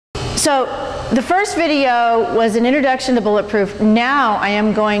So the first video was an introduction to Bulletproof. Now I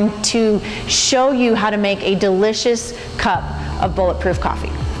am going to show you how to make a delicious cup of Bulletproof coffee.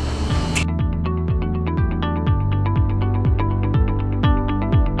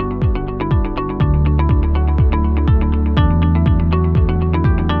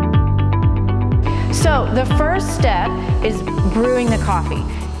 So the first step is brewing the coffee.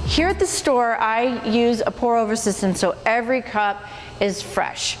 Here at the store, I use a pour-over system, so every cup is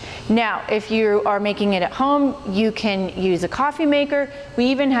fresh. Now, if you are making it at home, you can use a coffee maker. We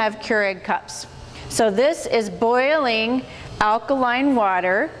even have Keurig cups. So this is boiling alkaline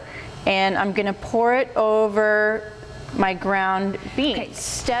water, and I'm gonna pour it over my ground beans. Okay,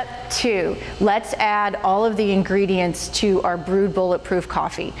 step 2, let's add all of the ingredients to our brewed Bulletproof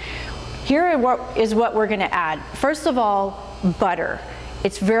coffee. Here is what we're gonna add. First of all, butter.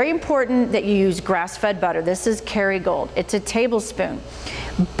 It's very important that you use grass-fed butter. This is Kerrygold. It's a tablespoon.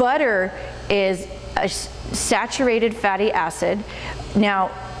 Butter is a saturated fatty acid. Now,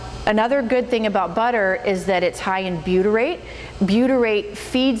 another good thing about butter is that it's high in butyrate. Butyrate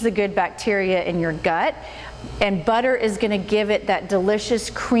feeds the good bacteria in your gut, and butter is gonna give it that delicious,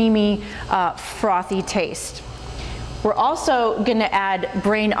 creamy, frothy taste. We're also gonna add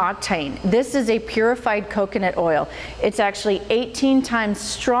Brain Octane. This is a purified coconut oil. It's actually 18 times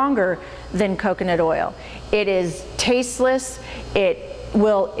stronger than coconut oil. It is tasteless. It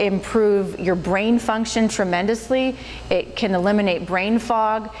will improve your brain function tremendously. It can eliminate brain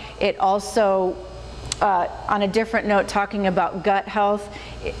fog. It also, on a different note, talking about gut health,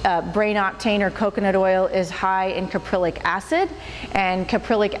 Brain Octane or coconut oil is high in caprylic acid, and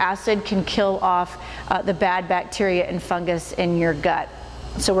caprylic acid can kill off the bad bacteria and fungus in your gut.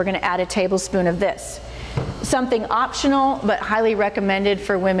 So we're gonna add a tablespoon of this. Something optional but highly recommended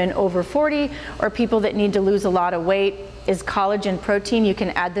for women over 40 or people that need to lose a lot of weight is collagen protein. You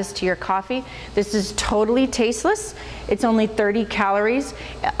can add this to your coffee. This is totally tasteless. It's only 30 calories,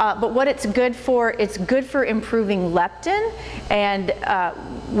 but what it's good for improving leptin, and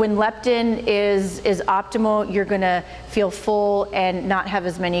when leptin is optimal, you're gonna feel full and not have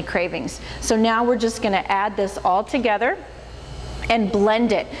as many cravings. So now we're just gonna add this all together and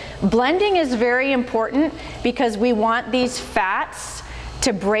blend it. Blending is very important because we want these fats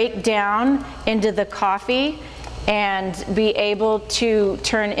to break down into the coffee and be able to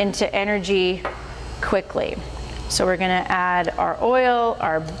turn into energy quickly. So we're gonna add our oil,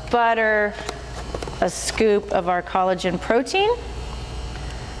 our butter, a scoop of our collagen protein,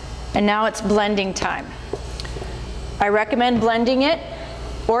 and now it's blending time. I recommend blending it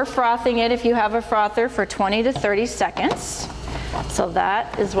or frothing it if you have a frother for 20 to 30 seconds. So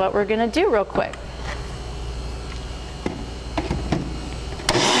that is what we're gonna do real quick.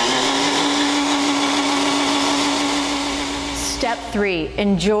 Step 3,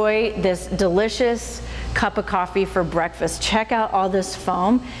 enjoy this delicious cup of coffee for breakfast. Check out all this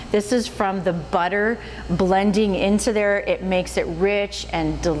foam. This is from the butter blending into there. It makes it rich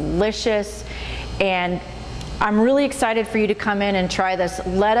and delicious. And I'm really excited for you to come in and try this.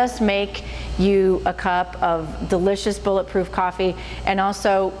 Let us make you a cup of delicious Bulletproof coffee. And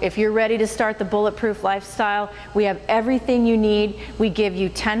also, if you're ready to start the Bulletproof lifestyle, we have everything you need. We give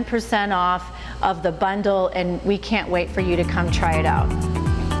you 10% off of the bundle, and we can't wait for you to come try it out.